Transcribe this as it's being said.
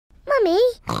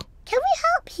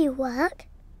you work.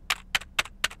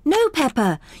 No,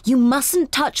 Peppa, you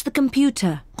mustn't touch the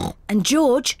computer. And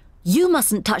George, you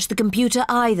mustn't touch the computer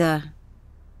either.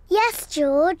 Yes,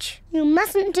 George, you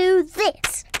mustn't do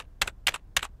this.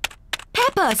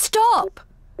 Peppa, stop!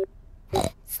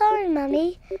 Sorry,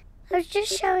 Mummy. I was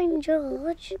just showing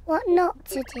George what not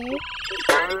to do.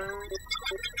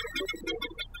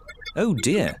 Oh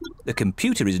dear, the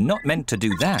computer is not meant to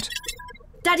do that.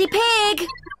 Daddy Pig!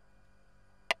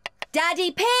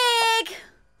 Daddy Pig!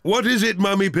 What is it,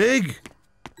 Mummy Pig?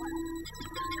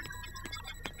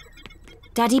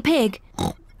 Daddy Pig,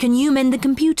 can you mend the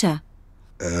computer?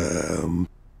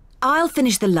 I'll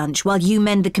finish the lunch while you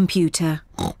mend the computer.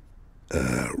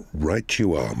 Right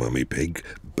you are, Mummy Pig,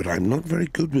 but I'm not very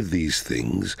good with these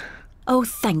things. Oh,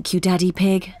 thank you, Daddy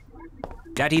Pig.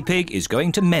 Daddy Pig is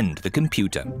going to mend the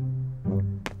computer.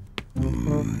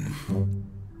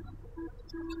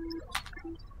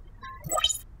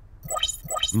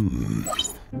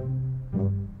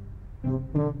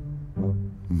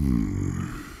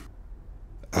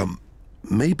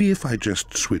 Maybe if I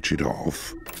just switch it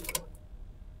off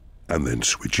and then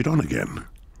switch it on again.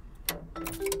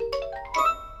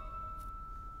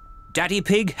 Daddy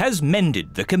Pig has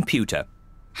mended the computer.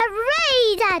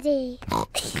 Hooray, Daddy!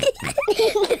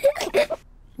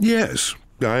 Yes,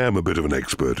 I am a bit of an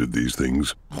expert at these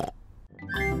things.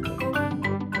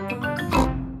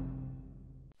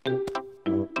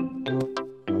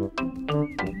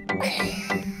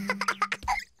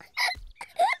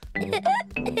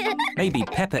 Maybe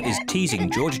Peppa is teasing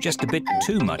George just a bit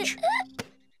too much.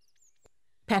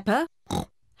 Peppa,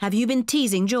 have you been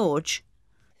teasing George?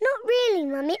 Not really,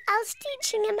 Mummy. I was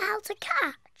teaching him how to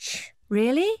catch.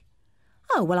 Really?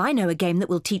 Oh, well, I know a game that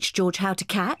will teach George how to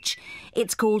catch.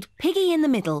 It's called Piggy in the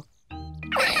Middle.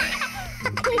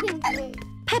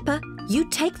 Peppa, you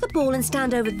take the ball and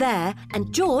stand over there,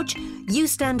 and George, you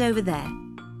stand over there.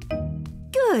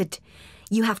 Good.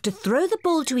 You have to throw the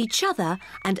ball to each other,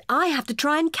 and I have to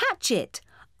try and catch it.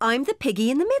 I'm the piggy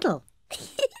in the middle.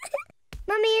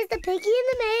 Mummy is the piggy in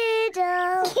the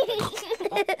middle.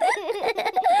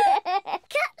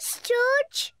 Catch,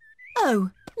 George.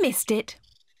 Oh, missed it.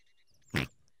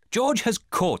 George has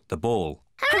caught the ball.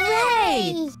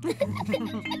 Hooray!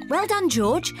 Well done,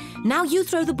 George. Now you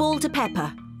throw the ball to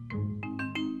Peppa.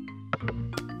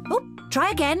 Oh, try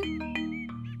again.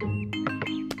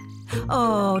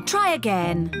 Oh, try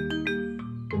again.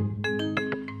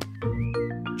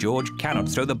 George cannot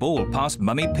throw the ball past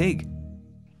Mummy Pig.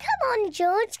 Come on,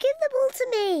 George. Give the ball to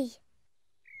me.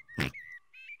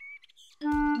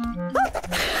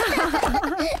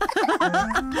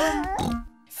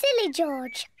 Silly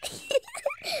George.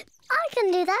 I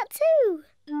can do that too.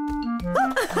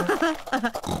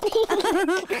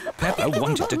 Peppa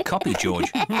wanted to copy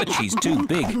George, but she's too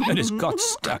big and has got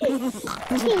stuck.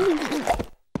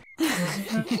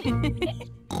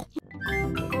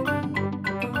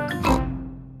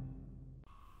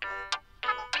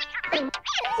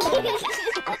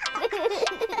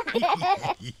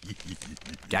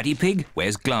 Daddy Pig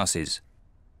wears glasses.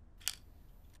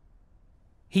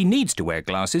 He needs to wear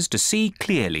glasses to see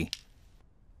clearly.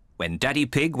 When Daddy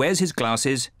Pig wears his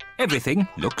glasses, everything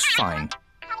looks fine.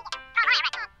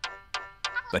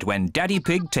 But when Daddy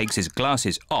Pig takes his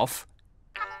glasses off,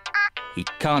 he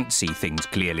can't see things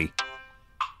clearly.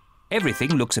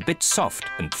 Everything looks a bit soft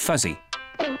and fuzzy.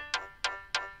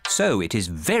 So it is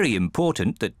very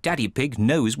important that Daddy Pig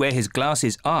knows where his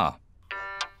glasses are.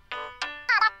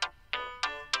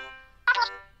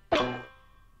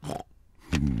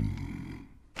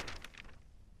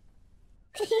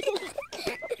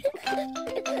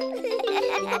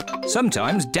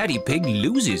 Sometimes Daddy Pig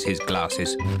loses his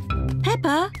glasses.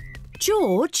 Peppa,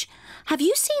 George, have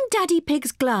you seen Daddy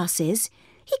Pig's glasses?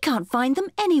 He can't find them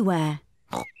anywhere.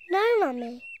 No,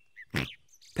 Mummy.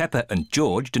 Peppa and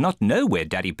George do not know where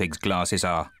Daddy Pig's glasses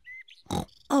are.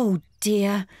 Oh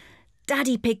dear.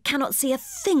 Daddy Pig cannot see a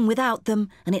thing without them,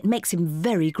 and it makes him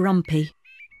very grumpy.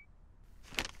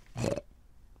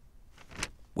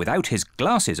 Without his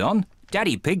glasses on,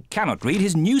 Daddy Pig cannot read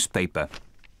his newspaper.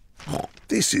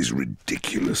 This is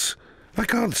ridiculous. I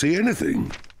can't see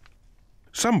anything.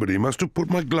 Somebody must have put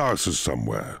my glasses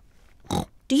somewhere.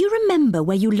 Do you remember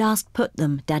where you last put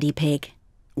them, Daddy Pig?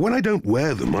 When I don't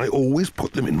wear them, I always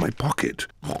put them in my pocket.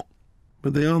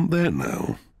 But they aren't there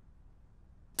now.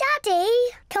 Daddy,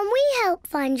 can we help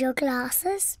find your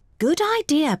glasses? Good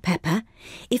idea, Peppa.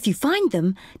 If you find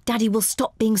them, Daddy will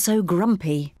stop being so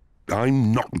grumpy.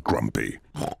 I'm not grumpy.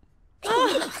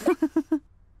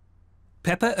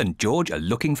 Peppa and George are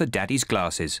looking for Daddy's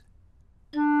glasses.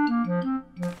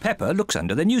 Peppa looks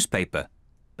under the newspaper,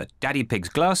 but Daddy Pig's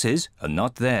glasses are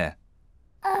not there.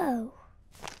 Oh.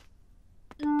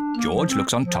 George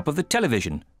looks on top of the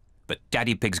television, but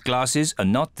Daddy Pig's glasses are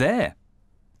not there.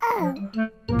 Oh.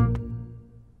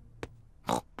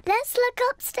 Let's look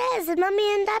upstairs in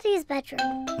Mummy and Daddy's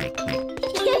bedroom.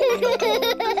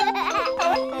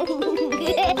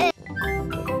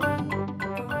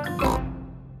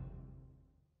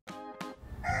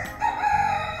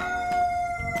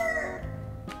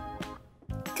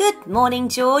 Good morning,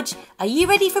 George. Are you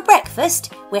ready for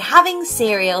breakfast? We're having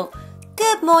cereal.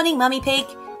 Good morning, Mummy Pig.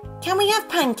 Can we have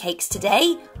pancakes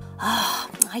today?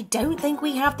 I don't think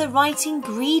we have the right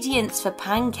ingredients for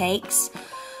pancakes.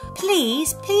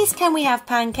 Please can we have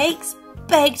pancakes?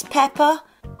 Begged Peppa.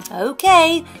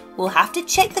 OK, we'll have to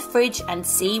check the fridge and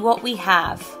see what we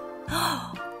have.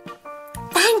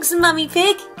 Thanks, Mummy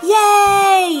Pig.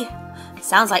 Yay!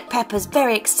 Sounds like Peppa's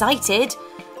very excited.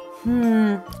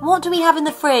 What do we have in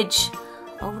the fridge?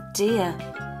 Oh dear,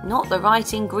 not the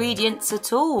right ingredients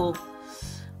at all.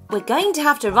 We're going to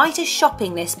have to write a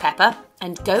shopping list, Peppa,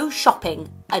 and go shopping,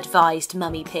 advised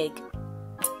Mummy Pig.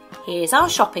 Here's our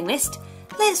shopping list.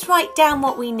 Let's write down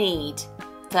what we need.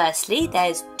 Firstly,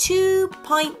 there's 2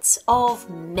 pints of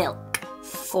milk,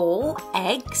 4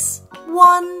 eggs,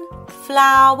 1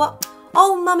 flour.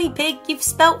 Oh, Mummy Pig, you've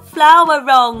spelt flour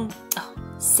wrong. Oh,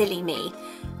 silly me.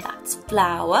 That's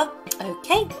flour.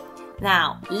 OK,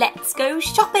 now let's go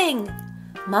shopping.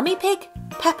 Mummy Pig,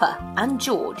 Peppa and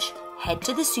George head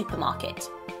to the supermarket.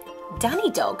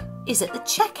 Danny Dog is at the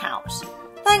checkout.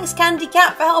 Thanks, Candy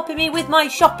Cat, for helping me with my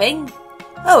shopping.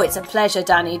 Oh, it's a pleasure,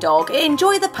 Danny Dog.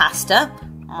 Enjoy the pasta.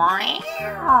 Bye.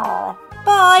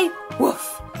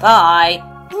 Woof. Bye.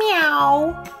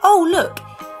 Meow. Oh, look.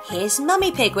 Here's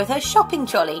Mummy Pig with her shopping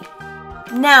trolley.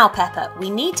 Now, Peppa, we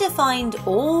need to find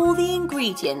all the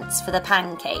ingredients for the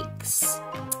pancakes.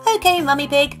 OK, Mummy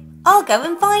Pig, I'll go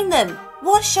and find them.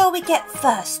 What shall we get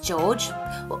first, George?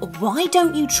 Why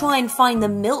don't you try and find the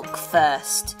milk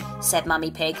first? Said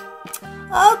Mummy Pig.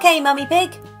 OK, Mummy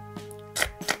Pig.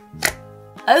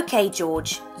 OK,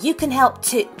 George, you can help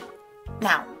too.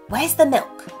 Now, where's the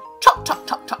milk? Chop, chop,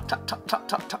 chop, chop, chop, chop, chop,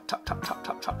 chop, chop, chop, chop, chop,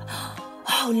 chop, chop.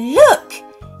 Oh, look!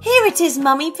 Here it is,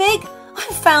 Mummy Pig.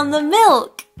 I found the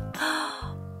milk.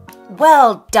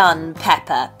 Well done,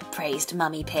 Peppa, praised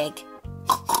Mummy Pig.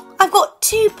 I've got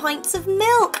 2 pints of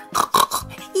milk.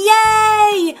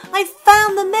 Yay! I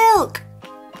found the milk.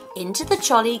 Into the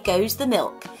trolley goes the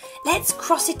milk. Let's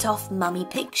cross it off Mummy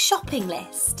Pig's shopping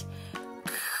list.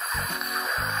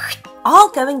 I'll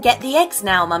go and get the eggs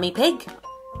now, Mummy Pig.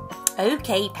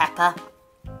 OK, Peppa.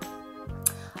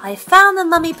 I found them,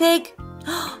 Mummy Pig.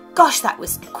 Gosh, that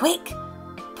was quick.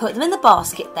 Put them in the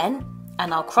basket then,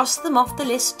 and I'll cross them off the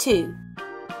list too.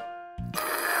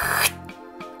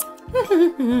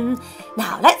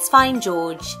 Now let's find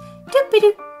George.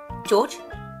 Doop-a-doop. George?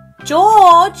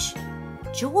 George!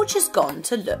 George has gone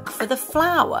to look for the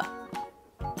flour.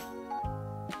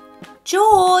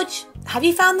 George, have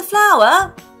you found the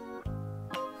flour?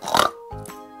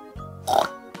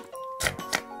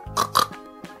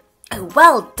 Oh,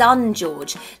 well done,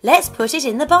 George. Let's put it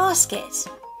in the basket.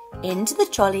 Into the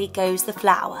trolley goes the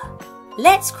flour.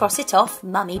 Let's cross it off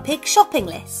Mummy Pig's shopping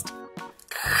list.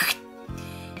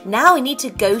 Now we need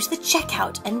to go to the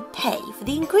checkout and pay for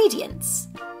the ingredients.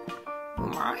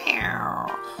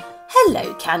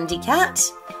 Hello, Candy Cat.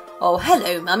 Oh,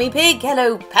 hello, Mummy Pig.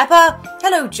 Hello, Peppa.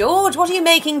 Hello, George. What are you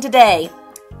making today?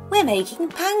 We're making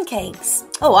pancakes.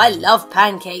 Oh, I love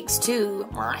pancakes too.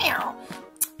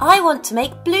 I want to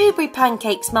make blueberry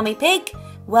pancakes, Mummy Pig.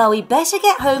 Well, we better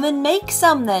get home and make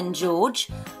some then, George.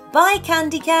 Bye,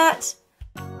 Candy Cat.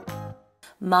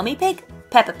 Mummy Pig,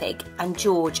 Peppa Pig and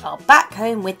George are back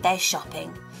home with their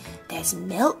shopping. There's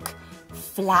milk,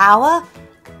 flour,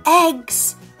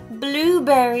 eggs,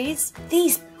 blueberries.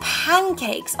 These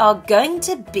pancakes are going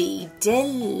to be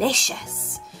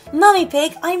delicious. Mummy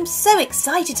Pig, I'm so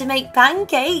excited to make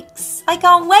pancakes. I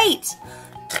can't wait.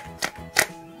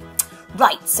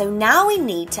 Right, so now we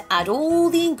need to add all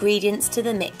the ingredients to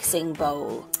the mixing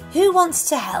bowl. Who wants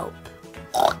to help?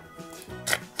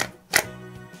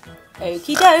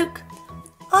 Okie doke.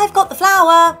 I've got the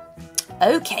flour.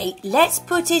 OK, let's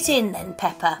put it in then,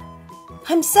 Peppa.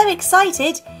 I'm so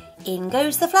excited. In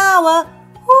goes the flour.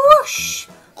 Whoosh!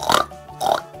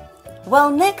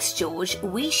 Well, next, George,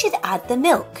 we should add the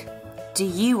milk. Do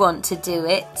you want to do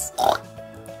it?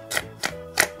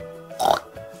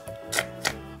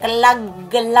 Glug,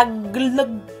 glug,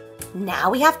 glug. Now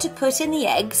we have to put in the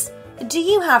eggs. Do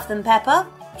you have them, Peppa?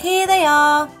 Here they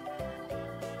are.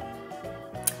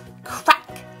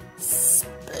 Crack!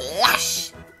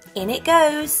 Splash! In it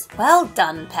goes. Well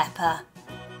done, Peppa.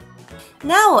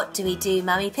 Now what do we do,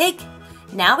 Mummy Pig?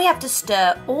 Now we have to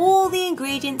stir all the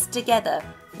ingredients together.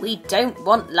 We don't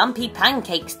want lumpy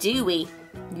pancakes, do we?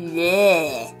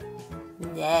 Bleh.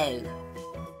 No.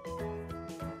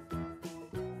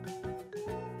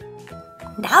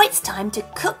 Now it's time to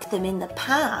cook them in the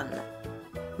pan.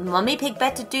 Mummy Pig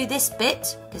better do this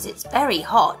bit because it's very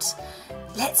hot.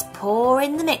 Let's pour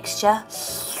in the mixture.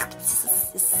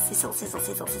 Sizzle, sizzle,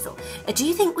 sizzle, sizzle. Do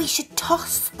you think we should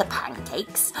toss the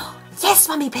pancakes? Yes,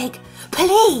 Mummy Pig,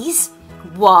 please.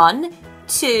 1,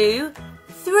 2,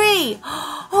 3.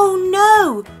 Oh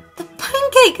no, the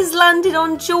pancake has landed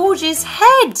on George's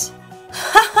head.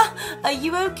 Are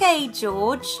you okay,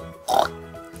 George?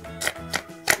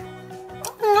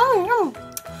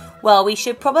 Well, we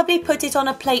should probably put it on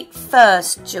a plate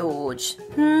first, George.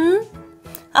 Don't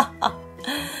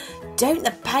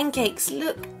the pancakes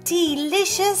look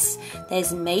delicious?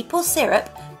 There's maple syrup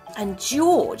and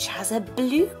George has a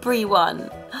blueberry one.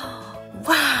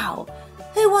 Wow!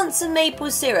 Who wants some maple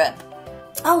syrup?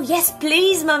 Oh yes,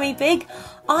 please, Mummy Pig.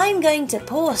 I'm going to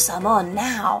pour some on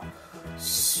now.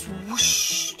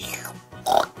 Swoosh.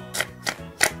 Oh.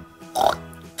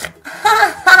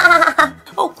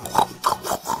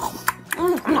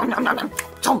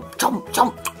 Chomp, chomp,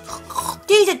 chomp.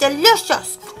 These are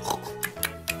delicious.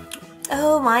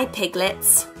 Oh, my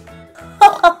piglets.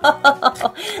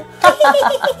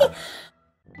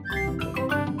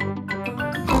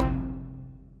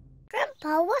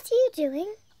 Grandpa, what are you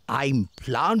doing? I'm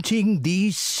planting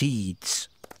these seeds.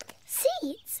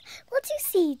 Seeds? What do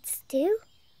seeds do?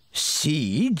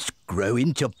 Seeds grow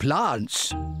into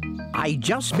plants. I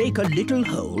just make a little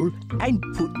hole and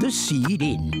put the seed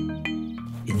in.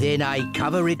 Then I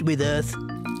cover it with earth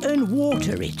and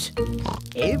water it.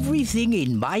 Everything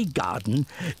in my garden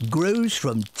grows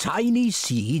from tiny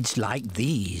seeds like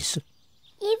these.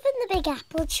 Even the big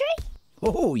apple tree?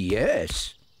 Oh,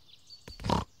 yes.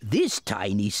 This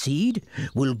tiny seed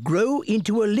will grow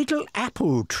into a little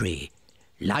apple tree,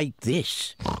 like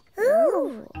this.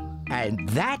 Ooh! And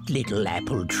that little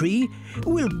apple tree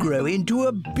will grow into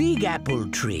a big apple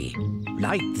tree,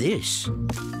 like this.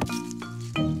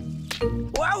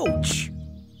 Ouch!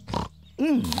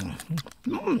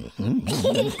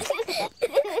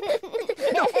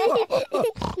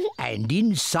 And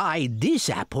inside this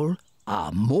apple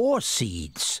are more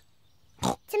seeds.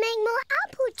 To make more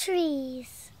apple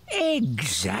trees.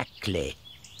 Exactly.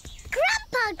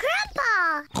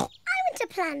 Grandpa! I want to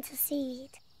plant a seed.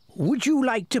 Would you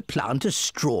like to plant a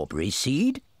strawberry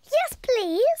seed? Yes,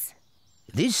 please.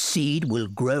 This seed will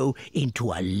grow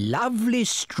into a lovely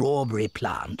strawberry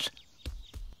plant.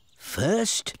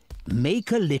 First,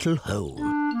 make a little hole.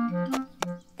 Then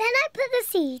I put the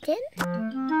seed in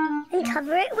and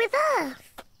cover it with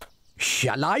earth.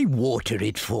 Shall I water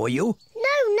it for you?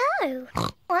 No. I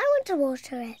want to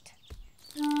water it.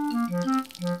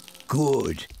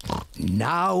 Good.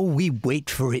 Now we wait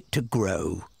for it to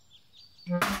grow.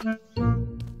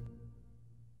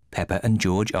 Peppa and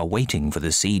George are waiting for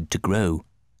the seed to grow.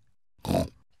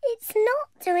 It's not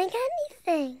doing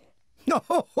anything.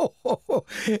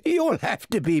 You'll have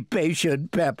to be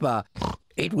patient, Peppa.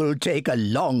 It will take a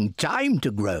long time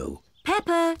to grow.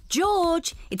 Peppa,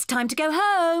 George, it's time to go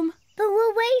home. But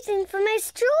we're waiting for my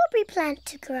strawberry plant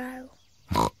to grow.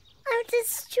 I wanted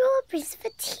strawberries for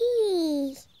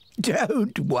tea.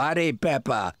 Don't worry,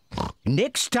 Peppa.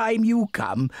 Next time you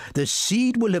come, the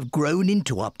seed will have grown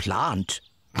into a plant.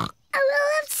 I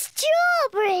will have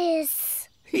strawberries.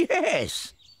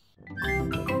 Yes.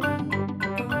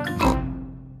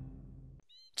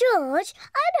 George,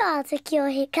 I know how to cure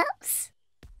hiccups.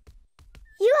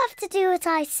 You have to do what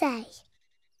I say.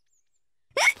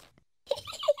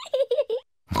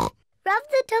 Rub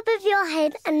the top of your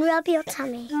head and rub your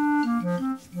tummy.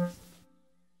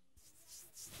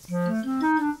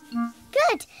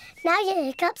 Good. Now your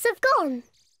hiccups have gone.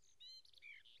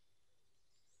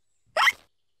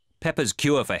 Peppa's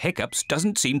cure for hiccups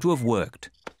doesn't seem to have worked.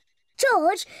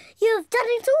 George, you have done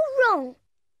it all wrong.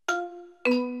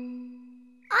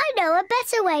 I know a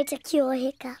better way to cure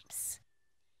hiccups.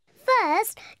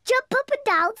 First, jump up and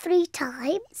down 3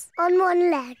 times on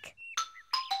one leg.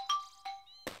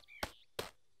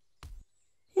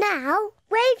 Now,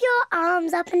 wave your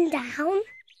arms up and down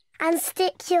and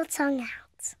stick your tongue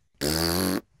out.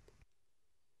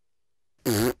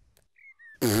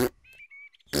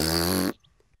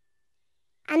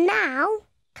 And now,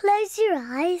 close your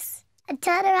eyes and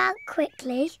turn around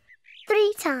quickly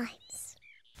 3 times.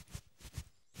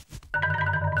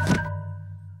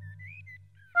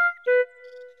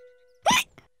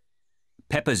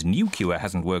 Peppa's new cure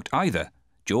hasn't worked either.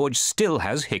 George still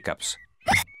has hiccups.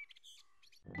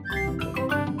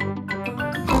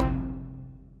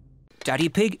 Daddy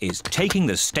Pig is taking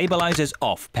the stabilisers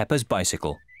off Peppa's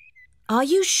bicycle. Are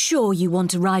you sure you want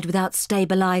to ride without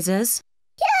stabilisers?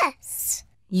 Yes.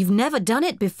 You've never done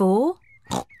it before.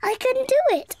 I can do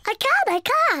it. I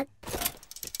can.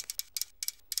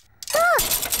 Ah.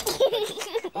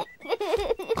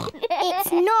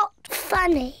 It's not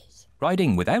funny.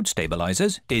 Riding without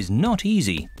stabilisers is not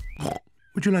easy.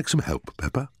 Would you like some help,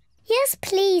 Peppa? Yes,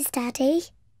 please, Daddy.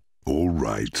 All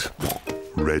right.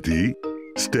 Ready,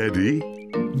 steady,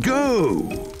 go!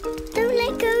 Don't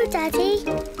let go, Daddy.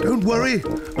 Don't worry,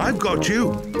 I've got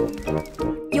you.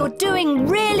 You're doing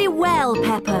really well,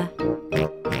 Peppa.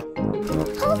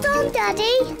 Hold on,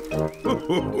 Daddy.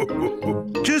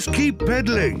 Just keep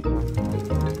pedalling.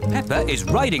 Peppa is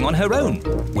riding on her own,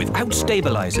 without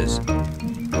stabilisers.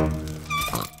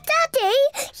 Daddy,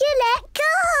 you let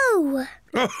go.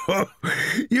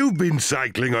 You've been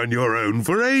cycling on your own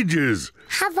for ages.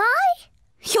 Have I?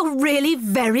 You're really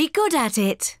very good at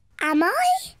it. Am I?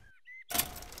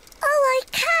 Oh, I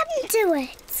can do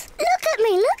it. Look at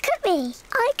me, look at me.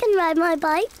 I can ride my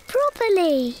bike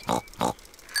properly.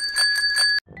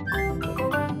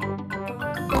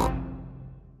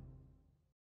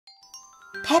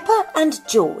 Peppa and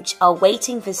George are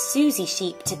waiting for Susie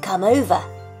Sheep to come over.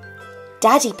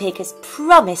 Daddy Pig has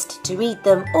promised to read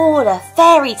them all a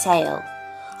fairy tale.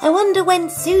 I wonder when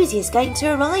Susie is going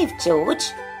to arrive, George.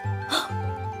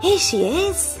 Here she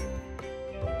is.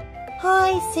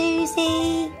 Hi,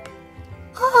 Susie.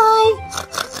 Hi.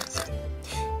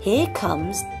 Here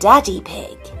comes Daddy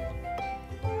Pig.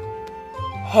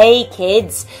 Hey,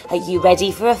 kids, are you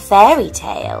ready for a fairy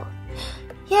tale?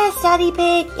 Yes, Daddy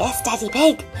Pig. Yes, Daddy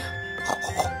Pig.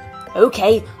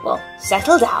 OK, well,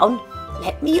 settle down.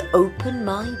 Let me open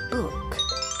my book.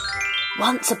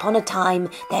 Once upon a time,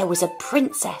 there was a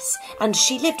princess, and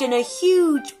she lived in a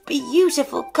huge,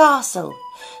 beautiful castle.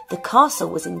 The castle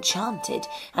was enchanted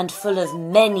and full of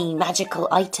many magical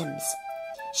items.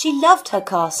 She loved her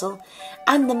castle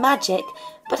and the magic,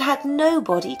 but had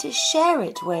nobody to share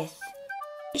it with.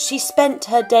 She spent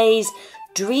her days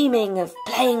dreaming of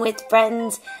playing with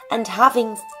friends and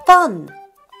having fun.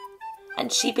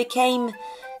 And she became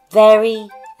very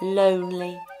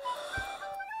lonely.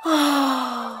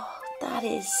 Oh, that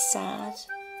is sad.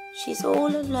 She's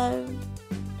all alone.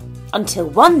 Until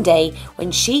one day,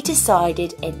 when she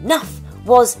decided enough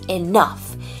was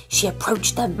enough, she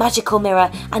approached the magical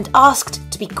mirror and asked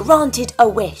to be granted a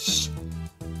wish.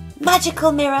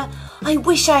 Magical mirror, I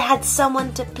wish I had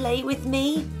someone to play with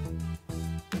me.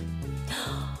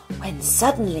 When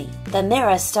suddenly the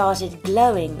mirror started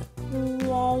glowing.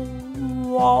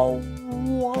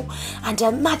 And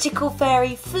a magical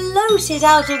fairy floated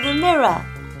out of the mirror.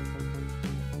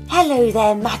 Hello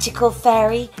there, magical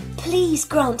fairy. Please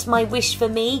grant my wish for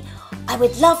me. I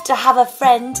would love to have a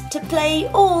friend to play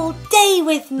all day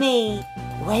with me.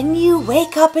 When you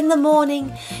wake up in the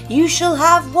morning, you shall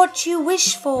have what you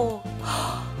wish for.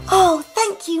 Oh,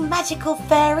 thank you, magical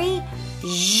fairy.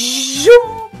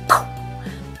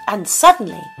 And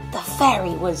suddenly the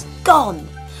fairy was gone.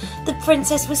 The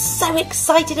princess was so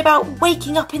excited about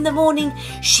waking up in the morning,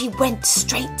 she went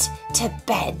straight to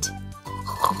bed.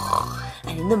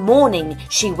 And in the morning,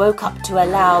 she woke up to a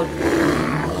loud...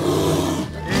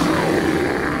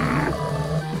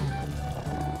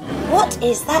 What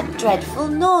is that dreadful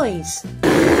noise?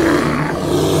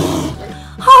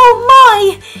 Oh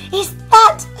my! Is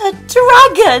that a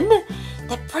dragon?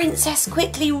 The princess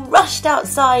quickly rushed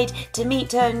outside to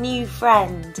meet her new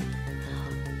friend.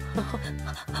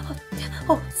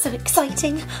 Oh, so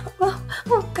exciting.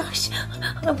 Oh gosh,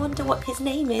 I wonder what his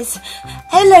name is.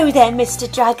 Hello there, Mr.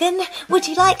 Dragon. Would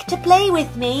you like to play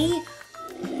with me?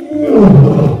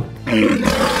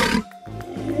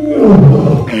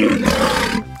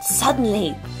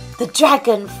 Suddenly, the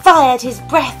dragon fired his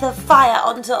breath of fire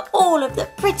onto all of the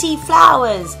pretty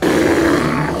flowers.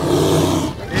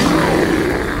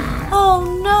 Oh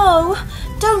no,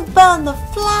 don't burn the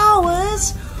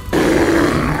flowers.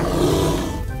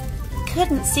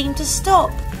 Couldn't seem to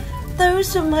stop.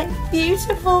 Those are my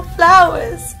beautiful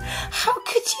flowers. How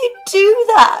could you do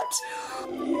that?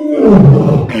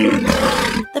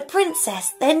 The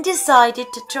princess then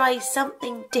decided to try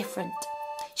something different.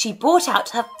 She brought out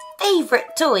her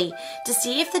favourite toy to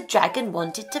see if the dragon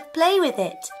wanted to play with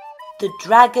it. The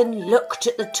dragon looked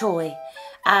at the toy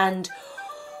and...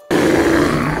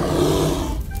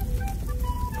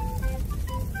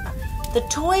 The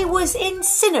toy was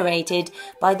incinerated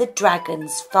by the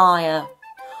dragon's fire.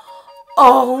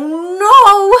 Oh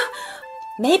no!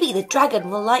 Maybe the dragon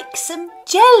will like some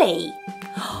jelly.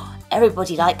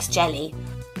 Everybody likes jelly,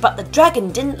 but the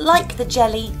dragon didn't like the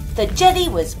jelly. The jelly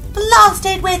was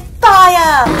blasted with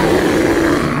fire!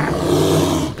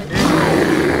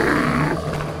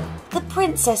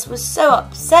 princess was so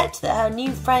upset that her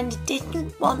new friend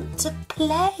didn't want to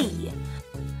play.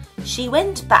 She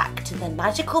went back to the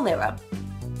magical mirror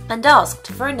and asked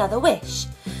for another wish.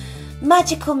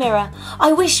 Magical mirror,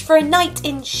 I wish for a knight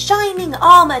in shining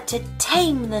armour to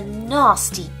tame the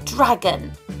nasty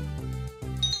dragon.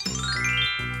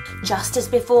 Just as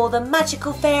before, the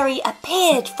magical fairy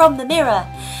appeared from the mirror.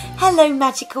 Hello,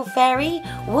 magical fairy,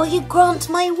 will you grant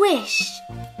my wish?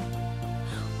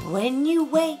 When you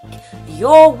wake,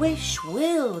 your wish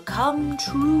will come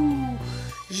true.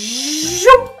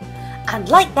 Zoom! And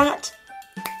like that,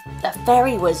 the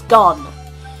fairy was gone.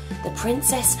 The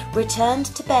princess returned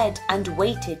to bed and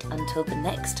waited until the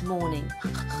next morning.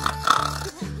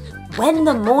 When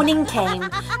the morning came,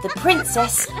 the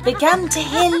princess began to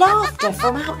hear laughter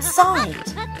from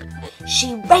outside.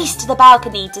 She raced to the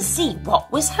balcony to see what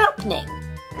was happening.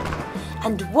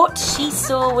 And what she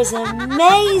saw was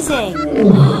amazing.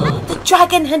 The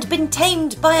dragon had been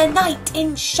tamed by a knight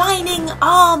in shining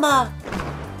armour.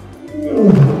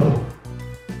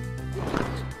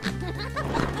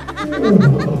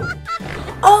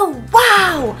 Oh,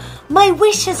 wow! My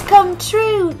wish has come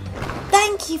true.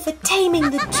 Thank you for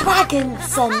taming the dragon,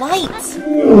 Sir Knight.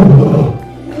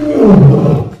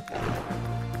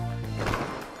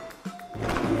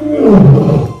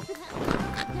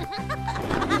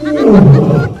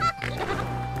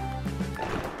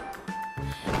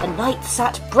 The knight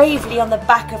sat bravely on the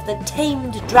back of the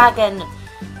tamed dragon.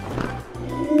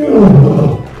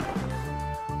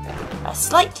 A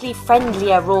slightly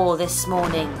friendlier roar this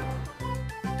morning.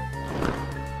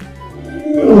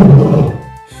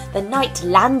 The knight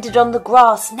landed on the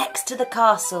grass next to the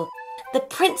castle. The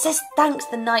princess thanked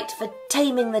the knight for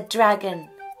taming the dragon.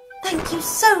 Thank you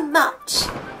so much.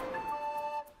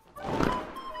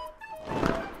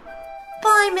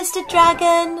 Bye, Mr.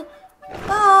 Dragon.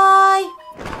 Bye.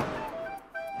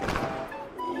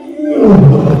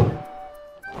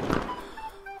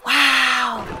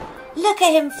 Wow, look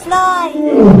at him fly.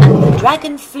 And the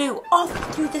dragon flew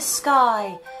off through the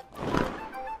sky.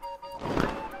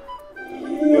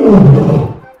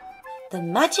 The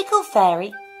magical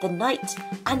fairy, the knight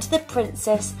and the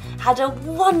princess had a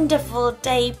wonderful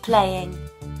day playing.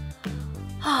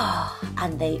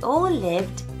 And they all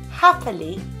lived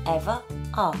happily ever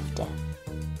after.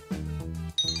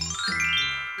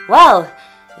 Well,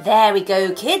 there we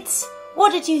go, kids.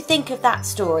 What did you think of that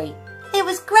story? It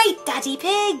was great, Daddy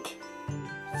Pig.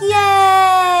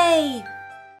 Yay!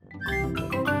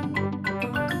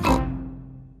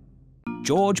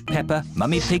 George, Peppa,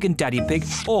 Mummy Pig and Daddy Pig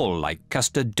all like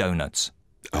custard donuts.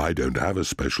 I don't have a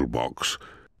special box,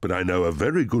 but I know a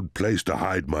very good place to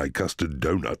hide my custard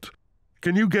donut.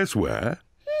 Can you guess where?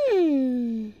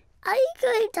 Are you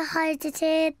going to hide it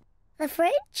in the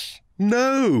fridge?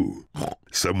 No!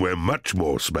 Somewhere much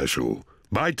more special.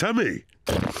 My tummy.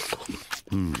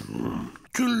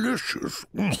 Delicious.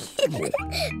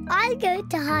 I'm going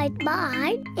to hide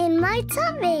mine in my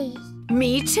tummy.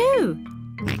 Me too.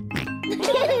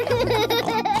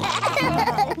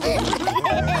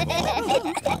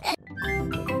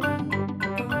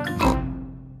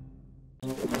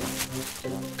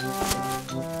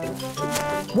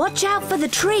 Watch out for the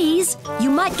trees.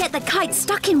 You might get the kite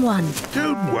stuck in one.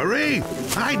 Don't worry.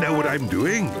 I know what I'm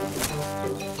doing.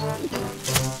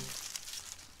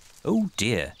 Oh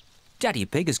dear, Daddy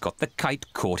Pig has got the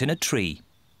kite caught in a tree.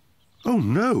 Oh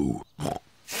no.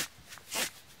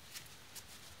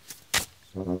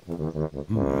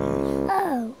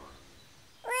 Oh.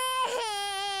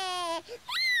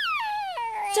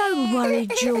 Don't worry,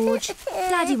 George.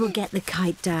 Daddy will get the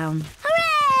kite down.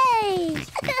 Hooray!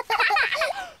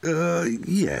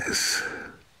 Yes.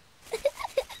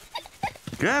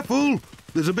 Careful!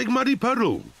 There's a big muddy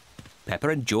puddle. Peppa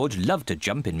and George love to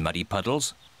jump in muddy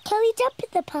puddles. Can we jump in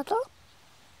the puddle?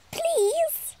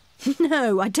 Please?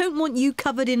 No, I don't want you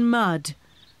covered in mud.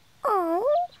 Oh.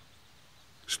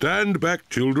 Stand back,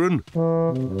 children.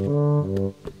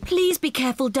 Please be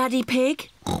careful, Daddy Pig.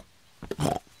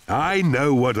 I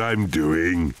know what I'm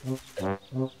doing.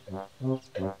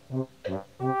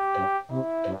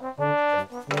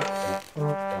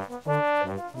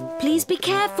 Please be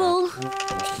careful.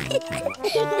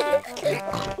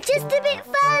 Just a bit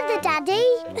further, Daddy.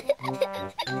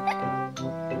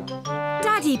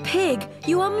 Daddy Pig,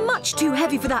 you are much too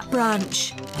heavy for that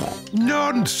branch.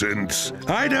 Nonsense!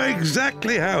 I know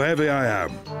exactly how heavy I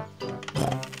am.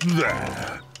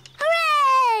 There.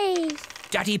 Hooray!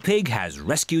 Daddy Pig has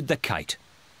rescued the kite.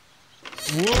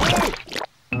 Whoa!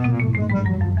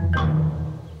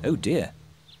 Oh dear,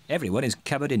 everyone is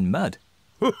covered in mud.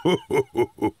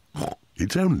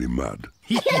 It's only mud.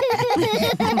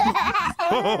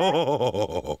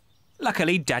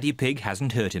 Luckily, Daddy Pig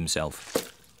hasn't hurt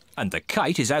himself. And the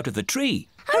kite is out of the tree.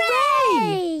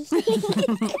 Hooray!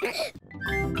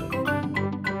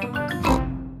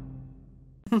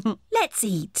 Let's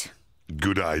eat.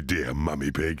 Good idea,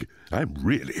 Mummy Pig. I'm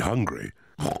really hungry.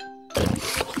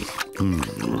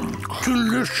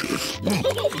 Delicious.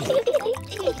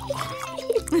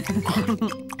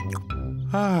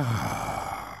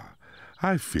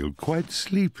 I feel quite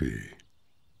sleepy.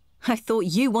 I thought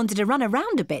you wanted to run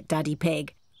around a bit, Daddy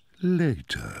Pig.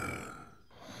 Later.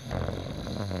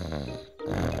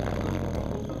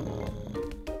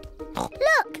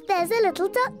 Look, there's a little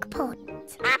duck pond.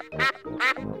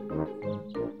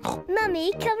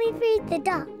 Mummy, can we feed the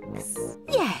ducks?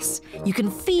 Yes, you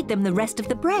can feed them the rest of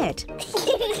the bread.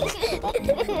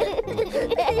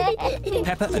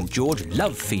 Peppa and George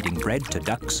love feeding bread to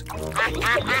ducks.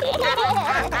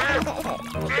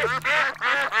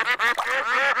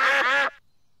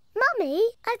 Mummy,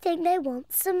 I think they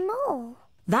want some more.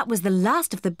 That was the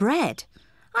last of the bread.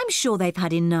 I'm sure they've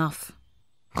had enough.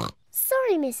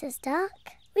 Sorry, Mrs. Duck.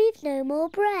 We've no more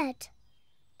bread.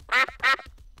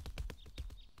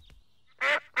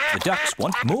 The ducks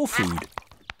want more food.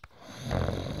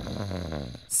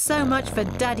 So much for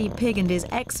Daddy Pig and his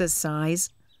exercise.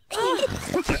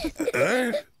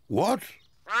 What?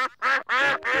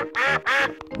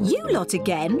 You lot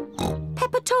again?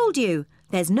 Peppa told you.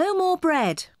 There's no more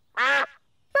bread.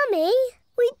 Mummy,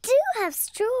 we do have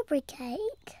strawberry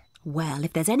cake. Well,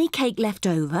 if there's any cake left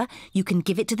over, you can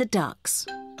give it to the ducks.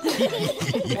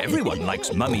 Everyone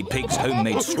likes Mummy Pig's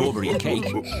homemade strawberry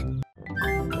cake.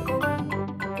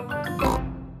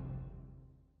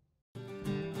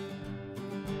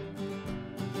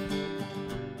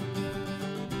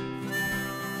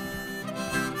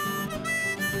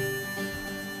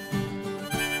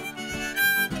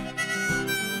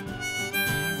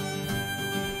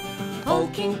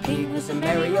 Old King Pig was a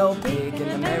merry old pig,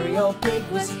 and a merry old pig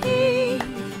was he.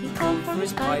 He called for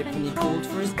his pipe, and he called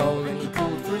for his bowl, and he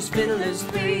called for his fiddlers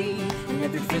three. And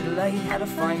every fiddler he had a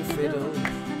fine fiddle,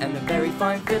 and a very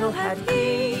fine fiddle had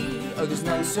he. Oh, there's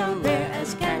none so rare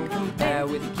as can compare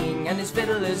with the king and his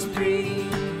fiddlers three.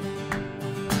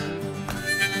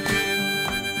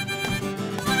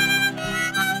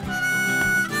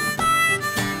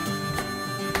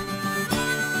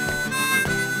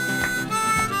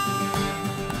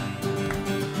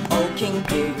 King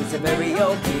Pig was a very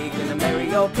old pig, and a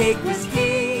merry old pig was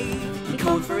he. He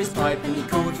called for his pipe, and he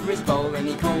called for his bowl, and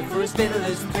he called for his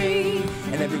fiddlers three.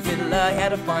 And every fiddler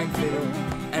had a fine fiddle,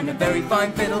 and a very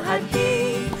fine fiddle had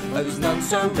he. Oh, there's none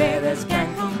so rare as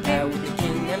can compare with the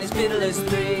king and his fiddlers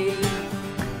three.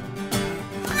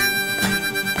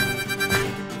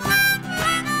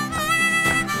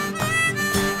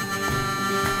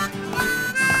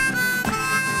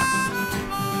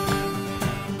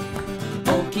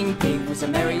 King Pig was a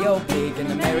merry old pig, and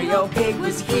a merry old pig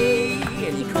was he.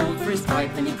 And he called for his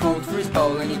pipe, and he called for his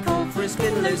bowl, and he called for his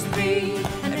fiddlers three.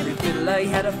 And every fiddler he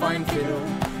had a fine fiddle,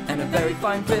 and a very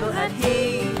fine fiddle had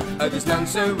he. Oh, there's none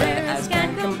so rare as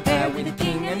can compare with the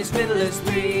king and his fiddlers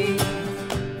three.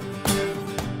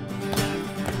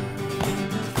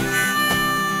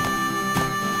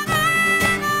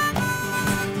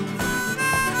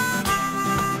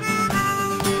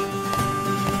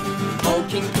 Old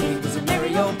King Pig was a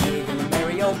merry old pig, and a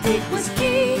merry old pig was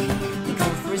he. He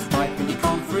called for his pipe, and he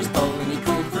called for his bowl, and he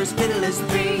called for his fiddlers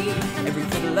three. Every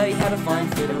fiddler he had a fine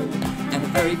fiddle, and a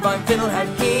very fine fiddle had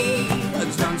he. Oh,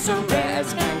 there's none so rare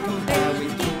as can compare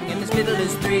with the king and his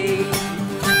fiddlers three.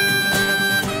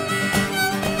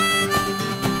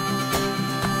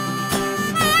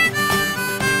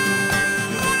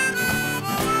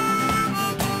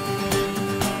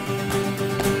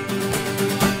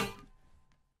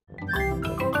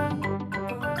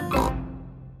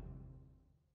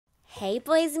 Hey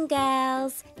boys and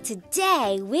girls,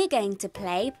 today we're going to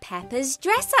play Peppa's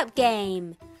dress-up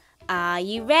game. Are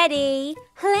you ready?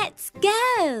 Let's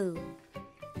go!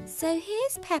 So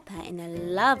here's Peppa in a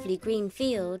lovely green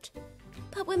field,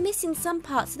 but we're missing some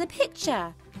parts of the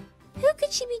picture. Who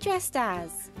could she be dressed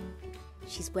as?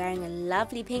 She's wearing a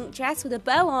lovely pink dress with a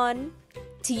bow on.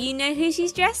 Do you know who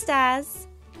she's dressed as?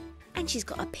 And she's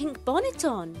got a pink bonnet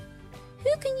on.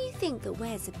 Who can you think that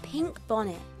wears a pink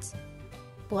bonnet?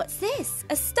 What's this?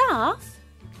 A staff?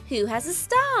 Who has a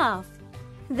staff?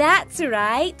 That's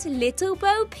right, Little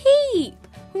Bo Peep.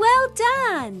 Well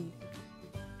done.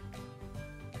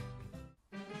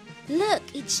 Look,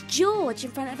 it's George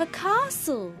in front of a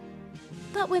castle.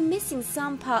 But we're missing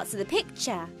some parts of the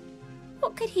picture.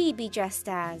 What could he be dressed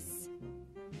as?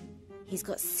 He's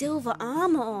got silver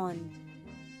armour on.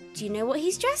 Do you know what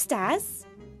he's dressed as?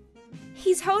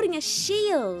 He's holding a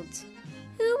shield.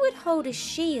 who would hold a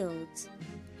shield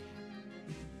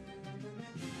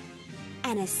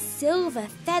and a silver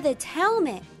feathered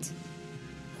helmet?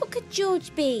 What could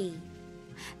George be?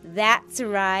 That's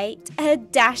right, a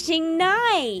dashing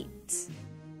knight.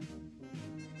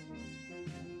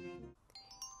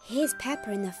 Here's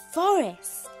Peppa in the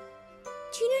forest.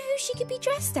 Do you know who she could be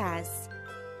dressed as?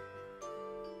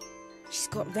 She's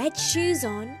got red shoes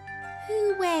on.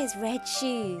 Who wears red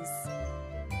shoes?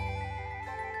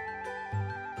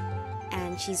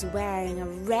 And she's wearing a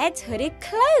red hooded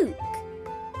cloak.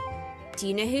 Do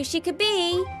you know who she could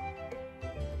be?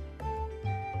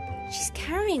 She's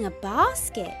carrying a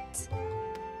basket.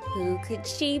 Who could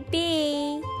she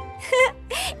be?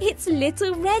 It's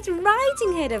Little Red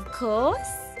Riding Hood, of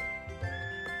course.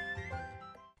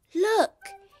 Look,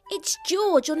 it's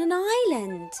George on an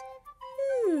island.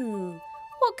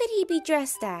 What could he be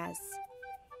dressed as?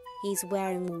 He's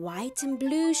wearing white and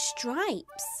blue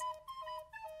stripes.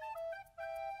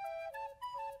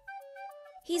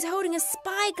 He's holding a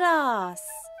spyglass.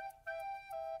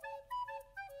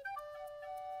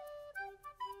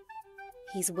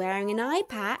 He's wearing an eye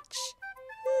patch.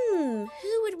 Who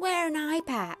would wear an eye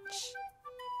patch?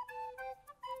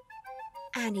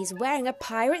 And he's wearing a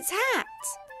pirate's hat.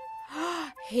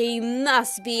 He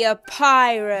must be a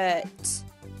pirate.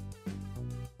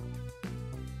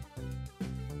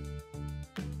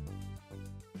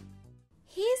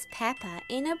 Here's Peppa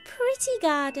in a pretty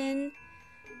garden.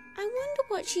 I wonder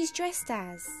what she's dressed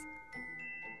as.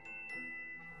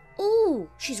 Oh,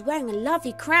 she's wearing a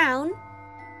lovely crown.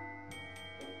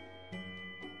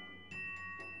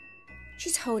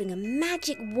 She's holding a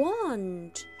magic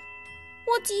wand.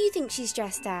 What do you think she's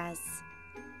dressed as?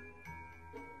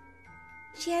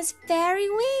 She has fairy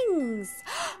wings.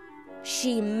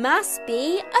 She must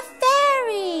be a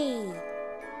fairy.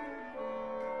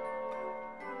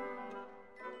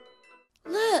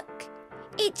 Look,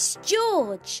 it's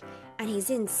George, and he's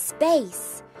in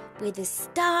space with the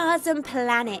stars and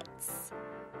planets.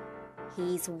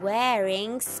 He's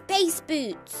wearing space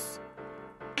boots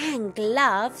and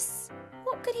gloves.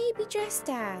 What could he be dressed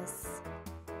as?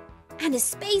 And a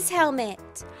space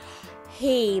helmet.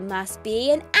 He must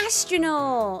be an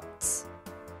astronaut.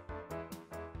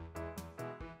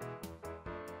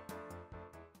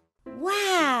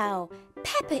 Wow,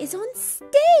 Peppa is on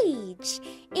stage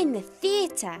in the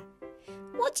theatre.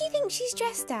 What do you think she's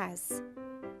dressed as?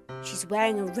 She's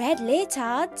wearing a red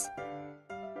leotard.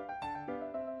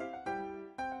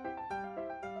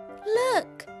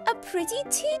 Look, a pretty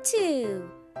tutu.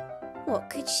 What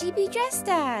could she be dressed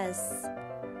as?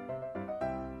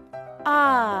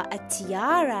 Ah, a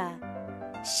tiara.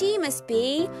 She must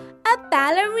be a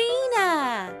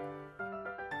ballerina.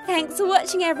 Thanks for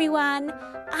watching, everyone.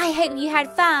 I hope you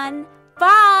had fun.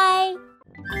 Bye.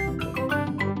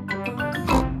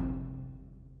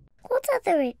 What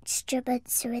other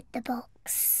instruments are in the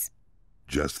box?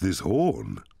 Just this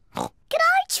horn. Can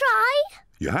I try?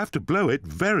 You have to blow it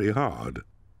very hard.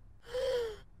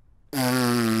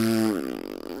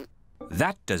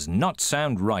 That does not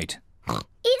sound right.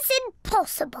 It's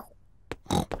impossible.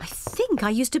 I think I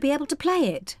used to be able to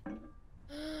play it.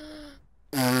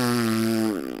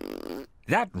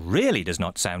 That really does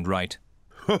not sound right.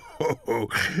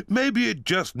 Maybe it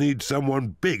just needs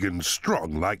someone big and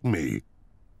strong like me.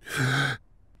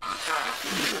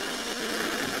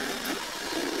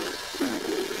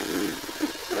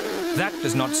 That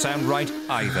does not sound right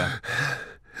either.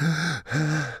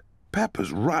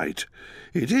 Peppa's right.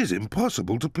 It is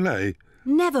impossible to play.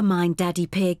 Never mind, Daddy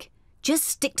Pig. Just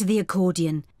stick to the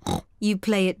accordion. You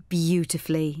play it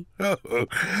beautifully.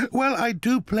 Well, I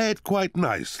do play it quite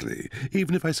nicely,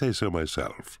 even if I say so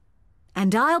myself.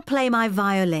 And I'll play my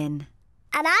violin.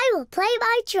 And I will play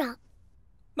my drum.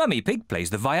 Mummy Pig plays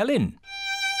the violin.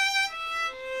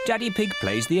 Daddy Pig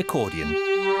plays the accordion.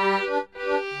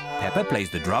 Peppa plays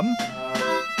the drum.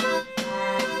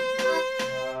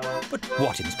 But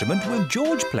what instrument will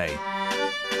George play?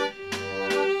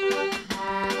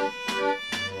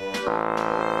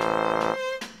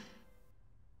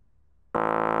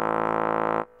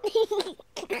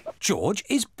 George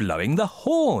is blowing the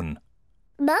horn.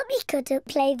 Mummy couldn't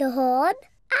play the horn,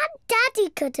 and Daddy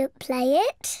couldn't play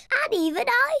it, and even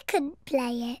I couldn't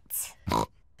play it.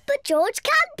 But George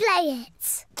can play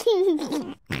it.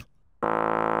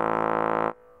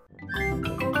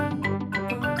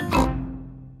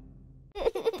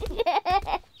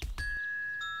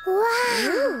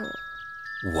 Wow!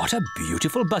 What a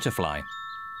beautiful butterfly.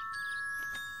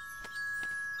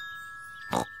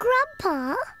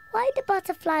 Grandpa, why do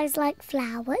butterflies like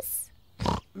flowers?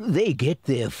 They get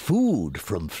their food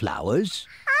from flowers.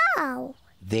 How?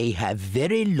 They have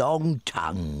very long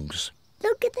tongues.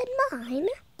 Longer than mine?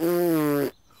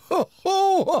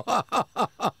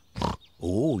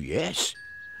 Oh, yes.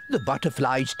 The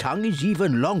butterfly's tongue is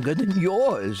even longer than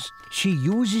yours. She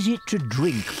uses it to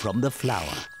drink from the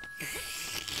flower.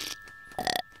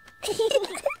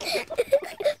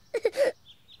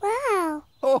 Wow.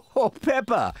 Oh,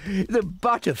 Peppa, the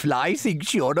butterfly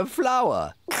thinks you're a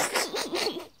flower.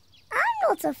 I'm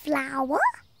not a flower.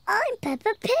 I'm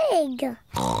Peppa Pig.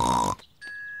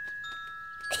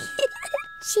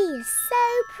 She is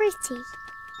so pretty.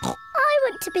 I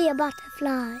want to be a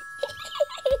butterfly.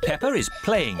 Peppa is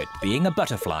playing at being a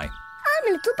butterfly. I'm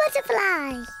a little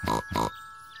butterfly.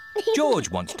 George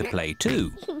wants to play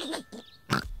too.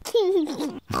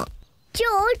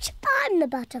 George, I'm the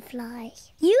butterfly.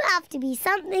 You have to be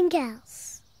something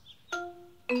else.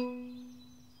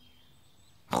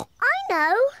 I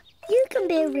know. You can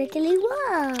be a wriggly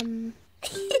worm.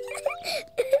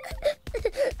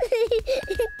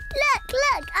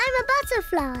 Look, I'm a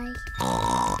butterfly.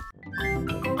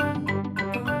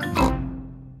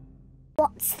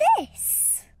 What's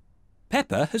this?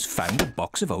 Peppa has found a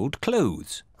box of old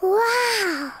clothes.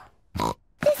 Wow!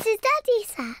 This is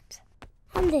Daddy's hat.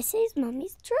 And this is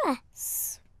Mummy's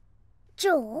dress.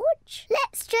 George,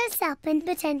 let's dress up and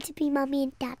pretend to be Mummy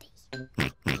and Daddy.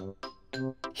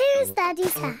 Here is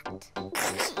Daddy's hat.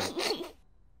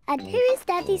 And here is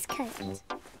Daddy's coat.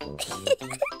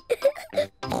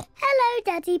 Hello,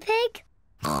 Daddy Pig.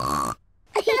 Now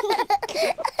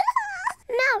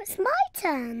it's my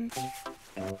turn.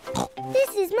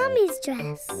 This is Mummy's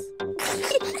dress.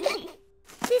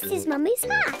 This is Mummy's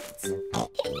hat.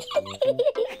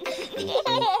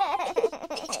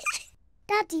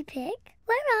 Daddy Pig,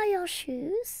 where are your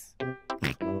shoes?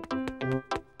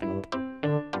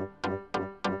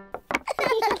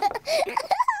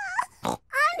 I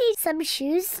need some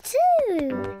shoes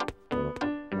too.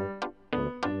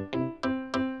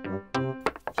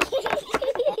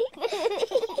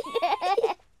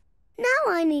 Now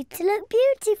I need to look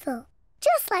beautiful,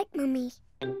 just like Mummy.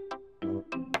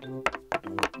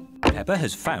 Peppa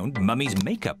has found Mummy's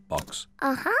makeup box.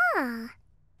 Aha!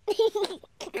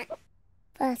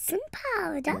 First some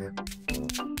powder.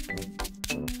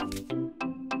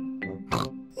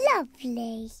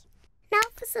 Lovely. Now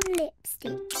for some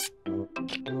lipstick.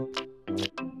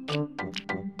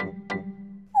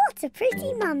 What a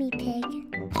pretty Mummy Pig.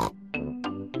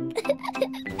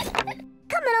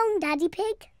 Come along, Daddy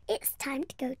Pig. It's time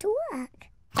to go to work.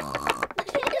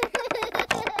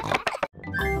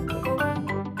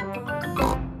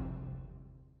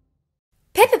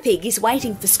 Peppa Pig is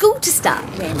waiting for school to start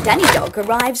when Danny Dog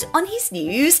arrives on his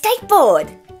new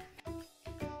skateboard.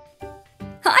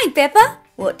 Hi, Peppa.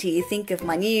 What do you think of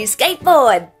my new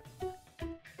skateboard?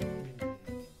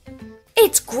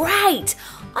 It's great.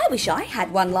 I wish I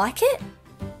had one like it.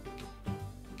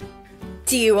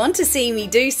 Do you want to see me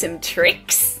do some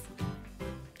tricks?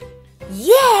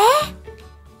 Yeah!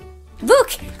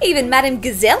 Look, even Madame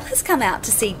Gazelle has come out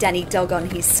to see Danny Dog on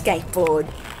his skateboard.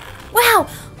 Wow,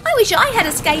 I wish I had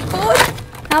a skateboard.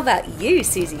 How about you,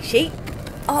 Susie Sheep?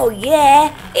 Oh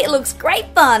yeah, it looks great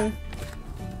fun.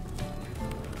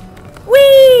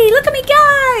 Whee! Look at me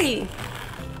go!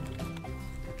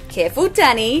 Careful,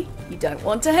 Danny. You don't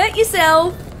want to hurt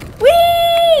yourself.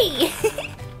 Whee!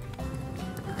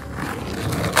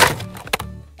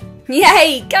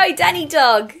 Yay! Go, Danny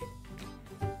Dog!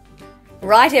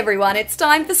 Right, everyone, it's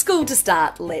time for school to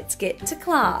start. Let's get to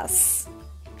class.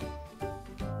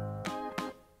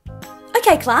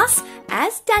 Okay, class,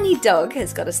 as Danny Dog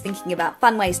has got us thinking about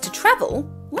fun ways to travel,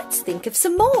 let's think of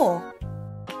some more.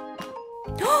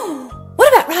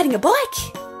 What about riding a bike?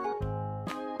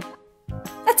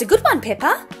 That's a good one,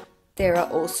 Peppa. There are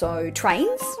also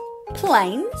trains,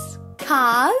 planes,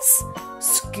 cars,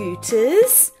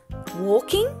 scooters,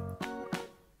 walking.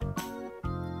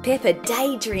 Peppa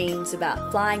daydreams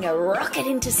about flying a rocket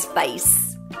into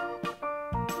space.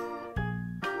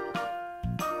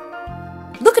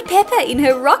 Look at Peppa in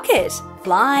her rocket,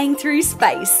 flying through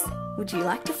space. Would you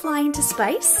like to fly into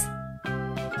space?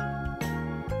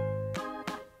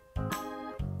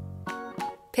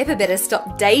 Peppa better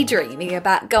stop daydreaming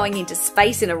about going into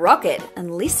space in a rocket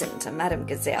and listen to Madame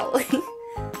Gazelle.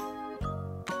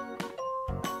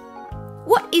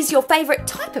 What is your favourite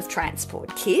type of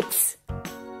transport, kids?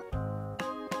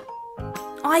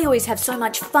 I always have so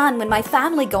much fun when my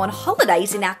family go on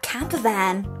holidays in our camper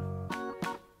van.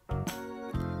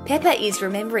 Peppa is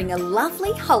remembering a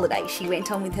lovely holiday she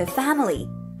went on with her family.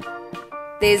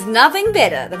 There's nothing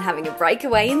better than having a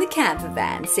breakaway in the camper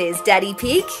van, says Daddy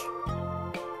Pig.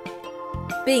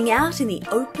 Being out in the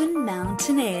open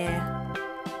mountain air.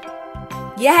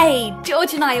 Yay!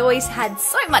 George and I always had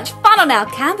so much fun on our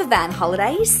camper van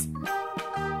holidays.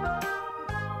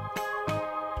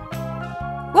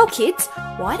 Well, kids,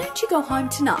 why don't you go home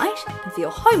tonight and for your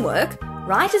homework,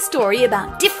 write a story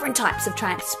about different types of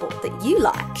transport that you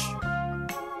like.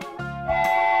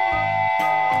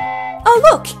 Oh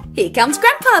look, here comes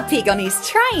Grandpa Pig on his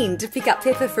train to pick up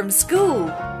Peppa from school.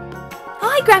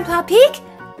 Hi Grandpa Pig,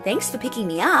 thanks for picking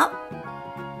me up.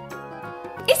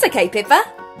 It's okay Peppa.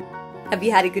 Have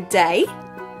you had a good day?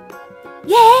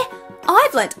 Yeah,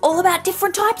 I've learnt all about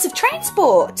different types of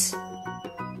transport.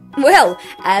 Well,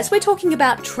 as we're talking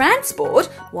about transport,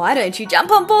 why don't you jump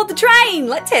on board the train?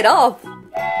 Let's head off.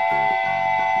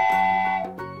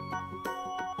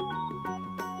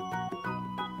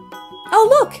 Oh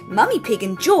look, Mummy Pig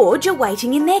and George are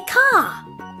waiting in their car.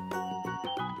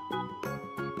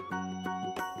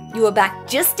 You are back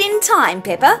just in time,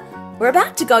 Peppa. We're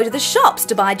about to go to the shops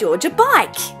to buy George a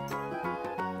bike.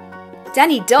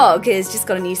 Danny Dog has just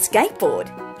got a new skateboard.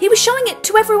 He was showing it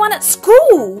to everyone at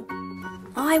school.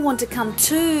 I want to come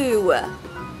too.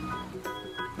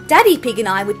 Daddy Pig and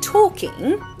I were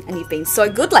talking, and you've been so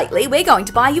good lately, we're going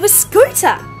to buy you a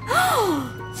scooter.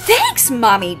 Thanks,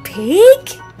 Mummy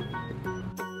Pig.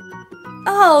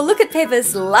 Oh, look at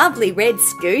Peppa's lovely red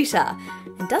scooter.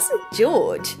 And doesn't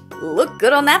George look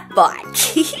good on that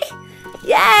bike?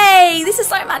 Yay, this is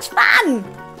so much fun.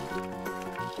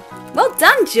 Well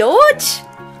done, George.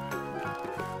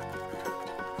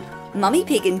 Mummy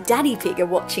Pig and Daddy Pig are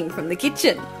watching from the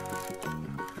kitchen.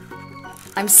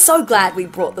 I'm so glad we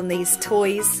brought them these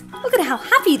toys. Look at how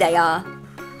happy they are.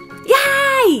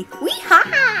 Yay!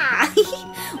 Wee-ha!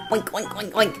 Oink, oink,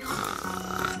 oink, oink.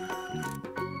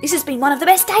 This has been one of the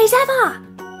best days ever.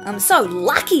 I'm so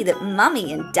lucky that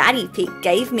Mummy and Daddy Pig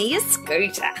gave me a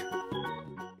scooter.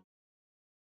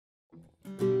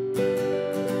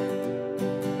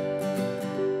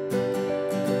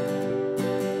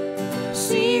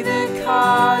 See the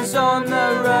cars on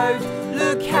the road,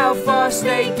 look how fast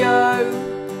they go.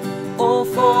 All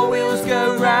four wheels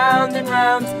go round and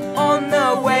round on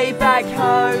the way back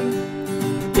home.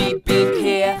 Beep beep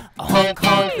here, a honk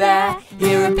honk there,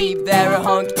 here a beep, there a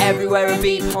honk, everywhere a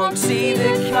beep honk. See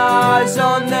the cars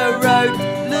on the road,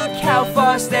 look how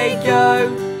fast they go.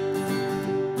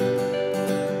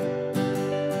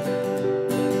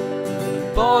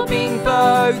 Bobbing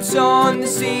boats on the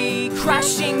sea,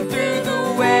 crashing through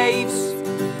the waves.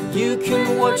 You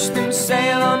can watch them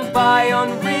sail on by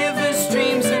on rivers,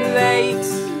 streams and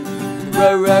lakes.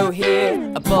 Row, row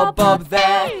here, a bob, bob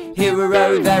there, here a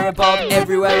row, there a bob,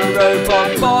 everywhere a row,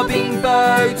 bob. Bobbing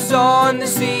boats on the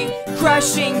sea,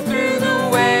 crashing through the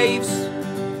waves.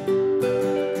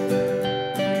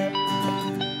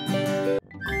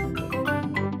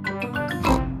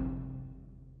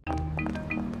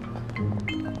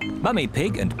 Mummy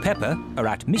Pig and Peppa are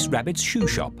at Miss Rabbit's shoe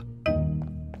shop.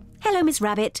 Hello, Miss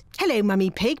Rabbit. Hello,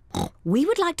 Mummy Pig. We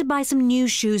would like to buy some new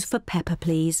shoes for Peppa,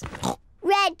 please.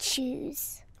 Red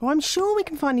shoes. Oh, I'm sure we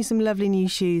can find you some lovely new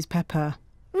shoes, Peppa.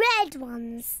 Red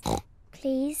ones,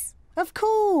 please. Of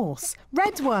course.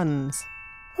 Red ones.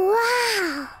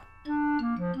 Wow.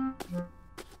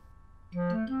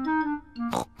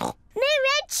 New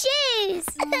red shoes.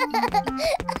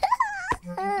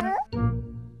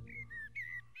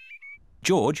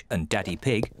 George and Daddy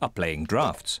Pig are playing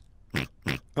drafts.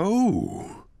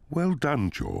 Oh, well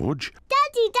done, George.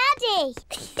 Daddy! Look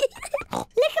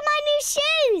at my new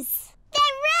shoes.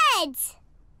 They're red.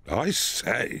 I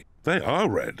say, they are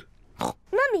red. Mummy,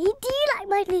 do you like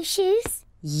my new shoes?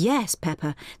 Yes,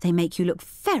 Peppa. They make you look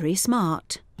very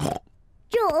smart.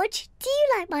 George, do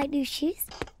you like my new shoes?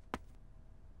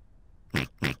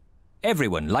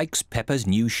 Everyone likes Peppa's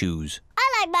new shoes.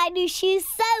 I like my new shoes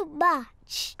so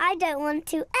much. I don't want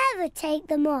to ever take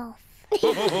them off.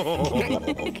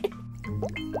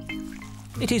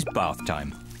 It is bath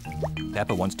time.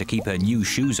 Peppa wants to keep her new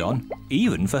shoes on,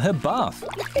 even for her bath.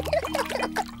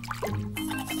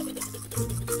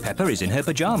 Peppa is in her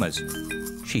pyjamas.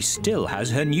 She still has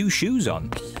her new shoes on.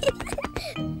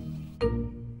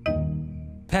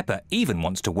 Peppa even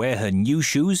wants to wear her new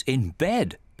shoes in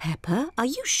bed. Peppa, are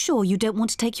you sure you don't want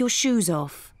to take your shoes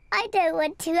off? I don't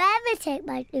want to ever take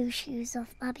my new shoes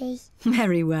off, Mummy.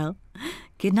 Very well.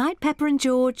 Good night, Peppa and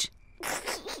George.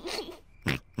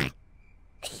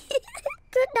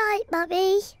 Good night,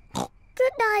 Mummy.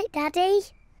 Good night, Daddy.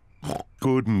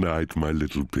 Good night, my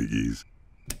little piggies.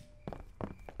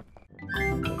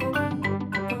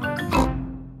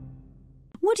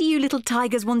 What do you little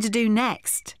tigers want to do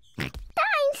next?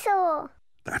 Dinosaur.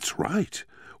 That's right.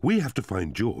 We have to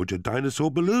find George a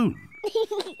dinosaur balloon.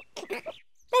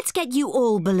 Let's get you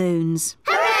all balloons.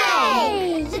 Hooray!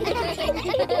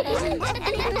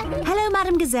 Hello,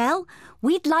 Madam Gazelle.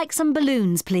 We'd like some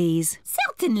balloons, please.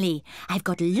 Certainly. I've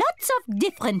got lots of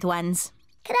different ones.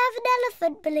 Can I have an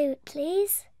elephant balloon,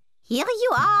 please? Here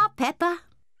you are, Peppa.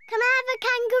 Can I have a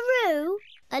kangaroo?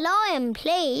 A lion,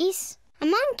 please. A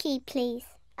monkey, please.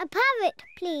 A parrot,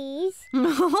 please.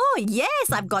 Oh,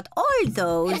 yes, I've got all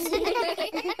those.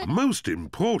 Most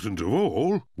important of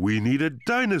all, we need a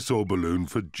dinosaur balloon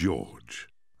for George.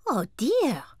 Oh,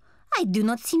 dear. I do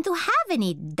not seem to have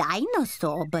any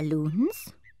dinosaur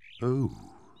balloons. Oh.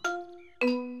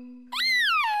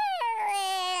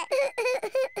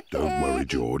 Don't worry,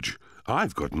 George.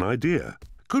 I've got an idea.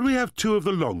 Could we have 2 of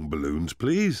the long balloons,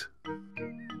 please?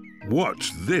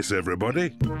 Watch this, everybody.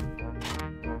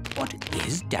 What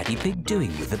is Daddy Pig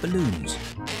doing with the balloons?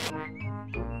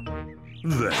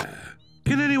 There.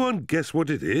 Can anyone guess what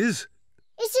it is?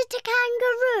 Is it a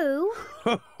kangaroo?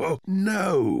 Oh,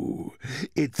 no.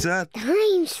 It's a...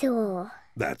 Dinosaur.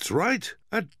 That's right.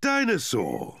 A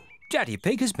dinosaur. Daddy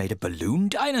Pig has made a balloon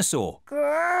dinosaur.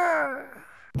 Grrr.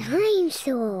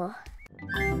 Dinosaur.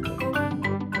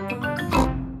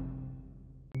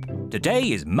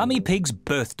 Today is Mummy Pig's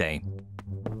birthday.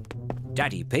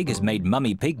 Daddy Pig has made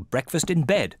Mummy Pig breakfast in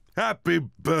bed. Happy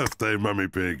birthday, Mummy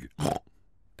Pig.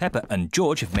 Peppa and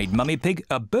George have made Mummy Pig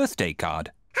a birthday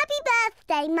card. Happy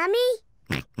birthday,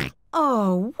 Mummy.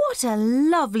 Oh, what a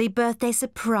lovely birthday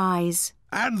surprise.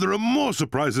 And there are more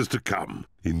surprises to come.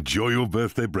 Enjoy your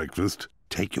birthday breakfast.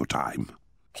 Take your time.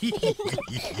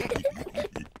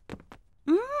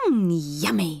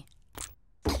 Yummy.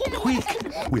 Quick,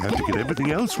 we have to get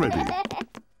everything else ready.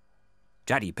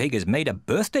 Daddy Pig has made a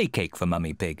birthday cake for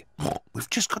Mummy Pig. We've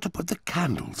just got to put the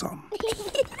candles on.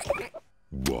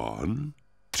 1,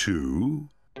 2...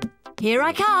 Here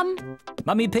I come.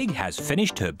 Mummy Pig has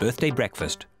finished her birthday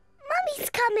breakfast.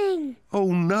 Mummy's coming.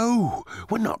 Oh, no.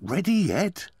 We're not ready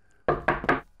yet.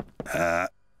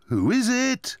 Who is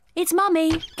it? It's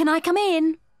Mummy. Can I come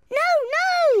in?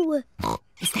 No, no.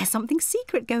 Is there something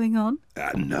secret going on?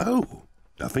 No.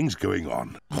 Nothing's going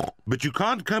on. But you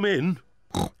can't come in.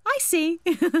 I see.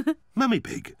 Mummy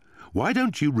Pig, why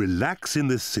don't you relax in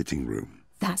the sitting room?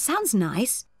 That sounds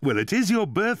nice. Well, it is your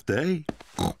birthday.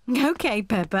 OK,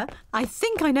 Peppa. I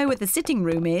think I know where the sitting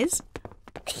room is.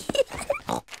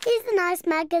 Here's a nice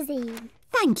magazine.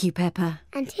 Thank you, Peppa.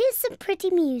 And here's some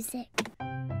pretty music.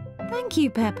 Thank you,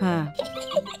 Peppa.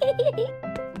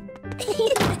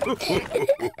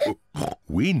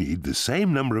 We need the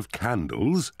same number of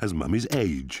candles as Mummy's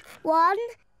age. 1,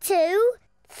 2,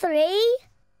 3.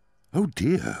 Oh,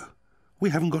 dear. We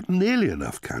haven't got nearly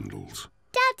enough candles.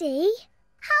 Daddy,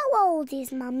 how old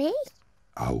is Mummy?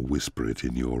 I'll whisper it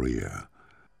in your ear.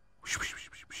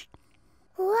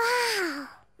 Wow,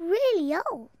 really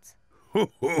old.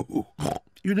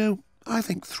 You know, I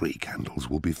think 3 candles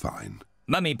will be fine.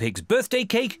 Mummy Pig's birthday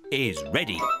cake is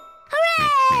ready.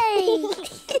 Hooray!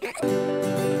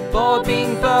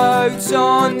 Bobbing boats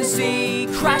on the sea,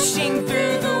 crashing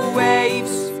through the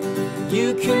waves.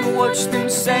 You can watch them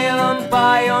sail on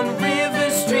by on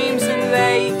rivers, streams and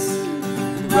lakes.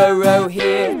 Row, row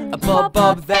here, a bob,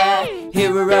 bob there.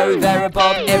 Here a row, there a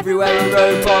bob, everywhere a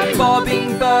row, bob.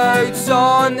 Bobbing boats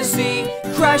on the sea,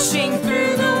 crashing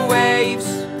through the waves.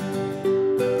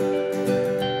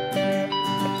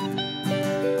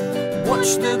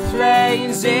 Watch the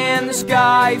planes in the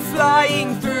sky,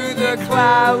 flying through the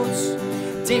clouds.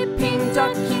 Dipping,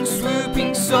 ducking,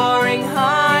 swooping, soaring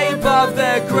high above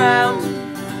the ground.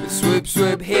 Swoop,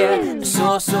 swoop here, a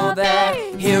saw, saw there.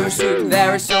 Here a swoop,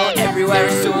 there a saw, everywhere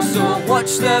a saw, saw.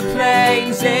 Watch the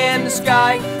planes in the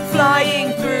sky,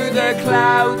 flying through the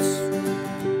clouds.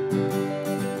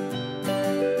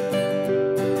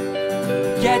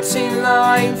 Get in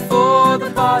line for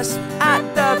the bus at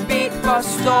the big bus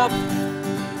stop.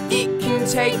 It can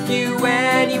take you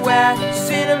anywhere,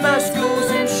 cinema,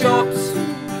 schools and shops.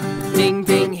 Ding,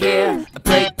 ding here, a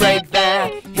break, break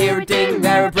there. Here a ding,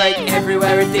 there a break,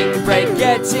 everywhere a ding, a break.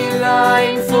 Get in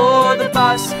line for the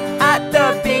bus at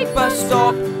the big bus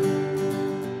stop.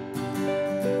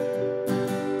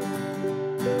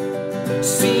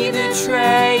 See the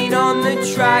train on the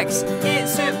tracks,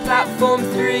 it's at platform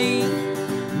 3.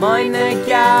 Mind the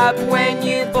gap when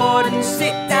you board and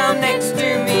sit down next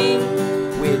to me.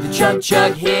 With a chug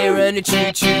chug here and a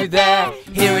choo choo there.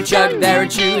 Here a chug, there a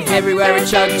choo, everywhere a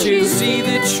chug choo. See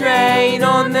the train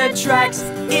on the tracks,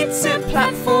 it's at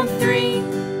platform 3.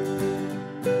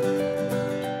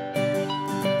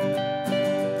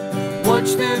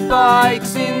 Watch the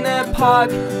bikes in the park,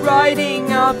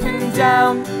 riding up and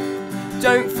down.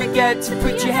 Don't forget to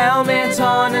put your helmet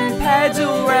on and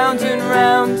pedal round and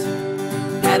round.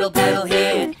 Pedal, pedal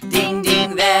here, ding,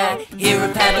 ding there.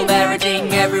 pedal, they're a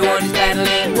ding, everyone's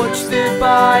pedaling. Watch the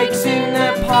bikes in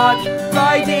the park,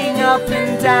 riding up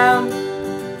and down.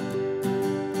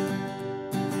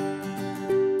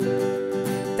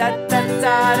 Da da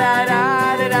da da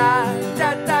da da da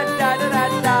da da da da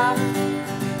da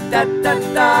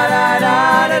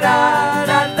da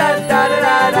da da da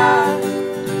da da.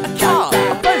 A car,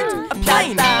 a boat, a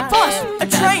plane, a bus, a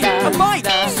train, a bike,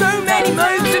 so many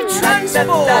modes of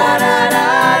transport.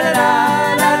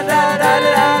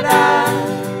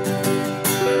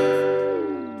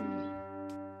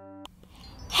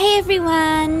 Hey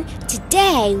everyone!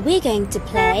 Today we're going to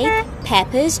play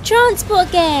Peppa's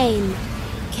transport game.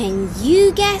 Can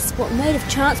you guess what mode of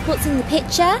transport's in the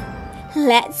picture?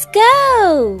 Let's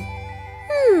go!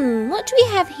 What do we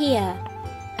have here?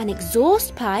 An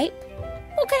exhaust pipe?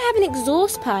 What could have an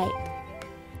exhaust pipe?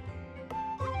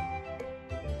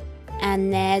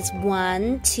 And there's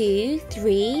 1, 2,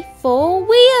 3, 4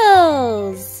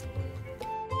 wheels.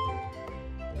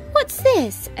 What's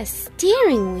this? A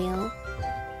steering wheel?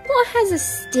 What has a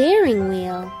steering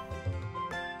wheel?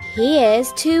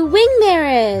 Here's 2 wing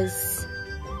mirrors.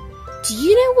 Do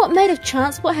you know what mode of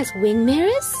transport has wing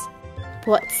mirrors?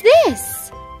 What's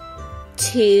this?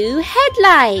 2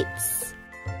 headlights.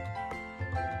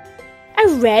 A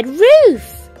red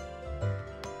roof.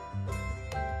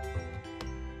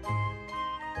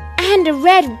 And a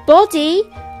red body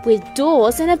with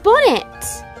doors and a bonnet.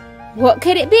 What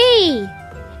could it be?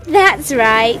 That's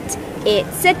right,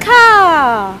 it's a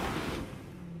car.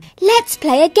 Let's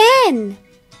play again.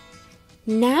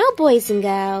 Now, boys and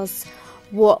girls,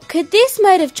 what could this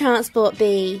mode of transport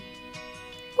be?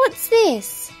 What's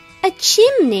this? A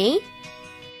chimney?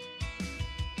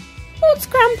 What's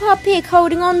Grandpa Pig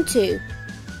holding on to?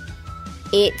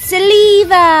 It's a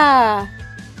lever!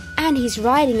 And he's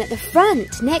riding at the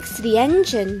front next to the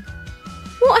engine.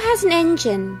 What has an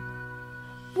engine?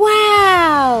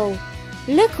 Wow!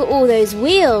 Look at all those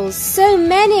wheels, so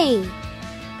many!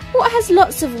 What has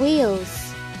lots of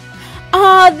wheels?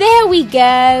 Ah, there we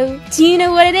go! Do you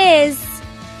know what it is?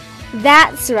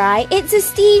 That's right, it's a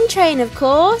steam train, of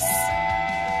course.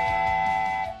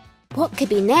 What could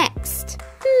be next?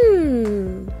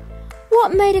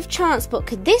 What mode of transport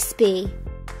could this be?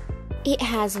 It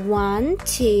has 1,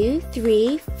 2,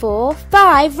 3, 4,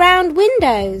 5 round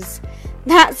windows.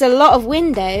 That's a lot of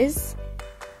windows.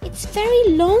 It's very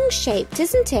long-shaped,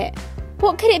 isn't it?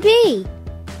 What could it be?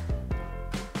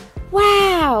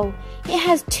 Wow! It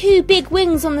has 2 big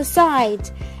wings on the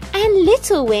side and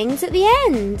little wings at the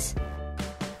end.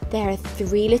 There are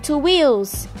 3 little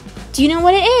wheels. Do you know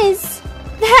what it is?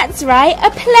 That's right,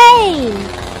 a plane!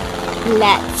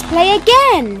 Let's play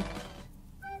again.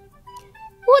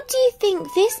 What do you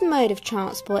think this mode of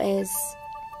transport is?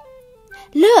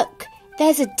 Look,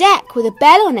 there's a deck with a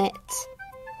bell on it.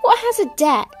 What has a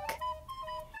deck?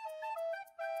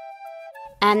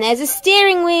 And there's a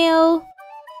steering wheel.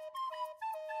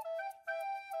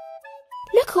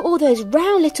 Look at all those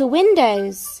round little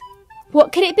windows.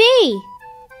 What could it be?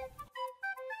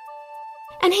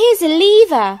 And here's a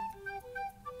lever.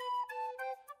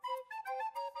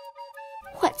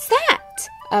 What's that?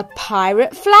 A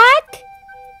pirate flag?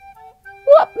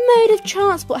 What mode of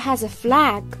transport has a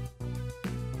flag?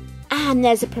 And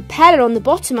there's a propeller on the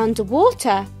bottom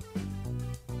underwater.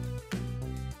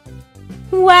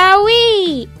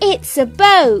 Wowee! It's a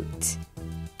boat!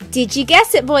 Did you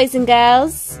guess it, boys and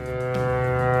girls?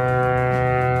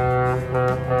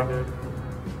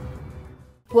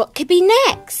 What could be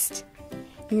next?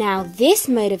 Now this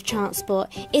mode of transport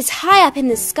is high up in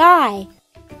the sky.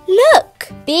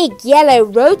 Look! Big yellow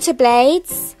rotor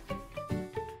blades.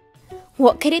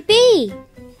 What could it be?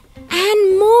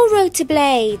 And more rotor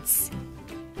blades.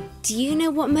 Do you know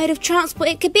what mode of transport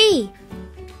it could be?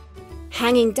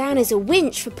 Hanging down is a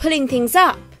winch for pulling things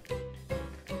up.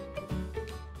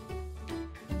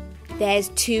 There's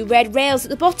 2 red rails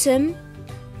at the bottom.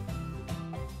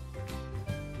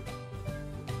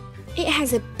 It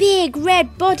has a big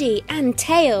red body and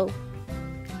tail.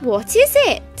 What is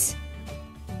it?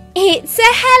 It's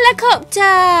a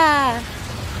helicopter!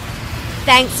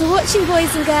 Thanks for watching,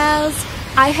 boys and girls.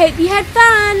 I hope you had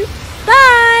fun.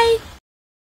 Bye!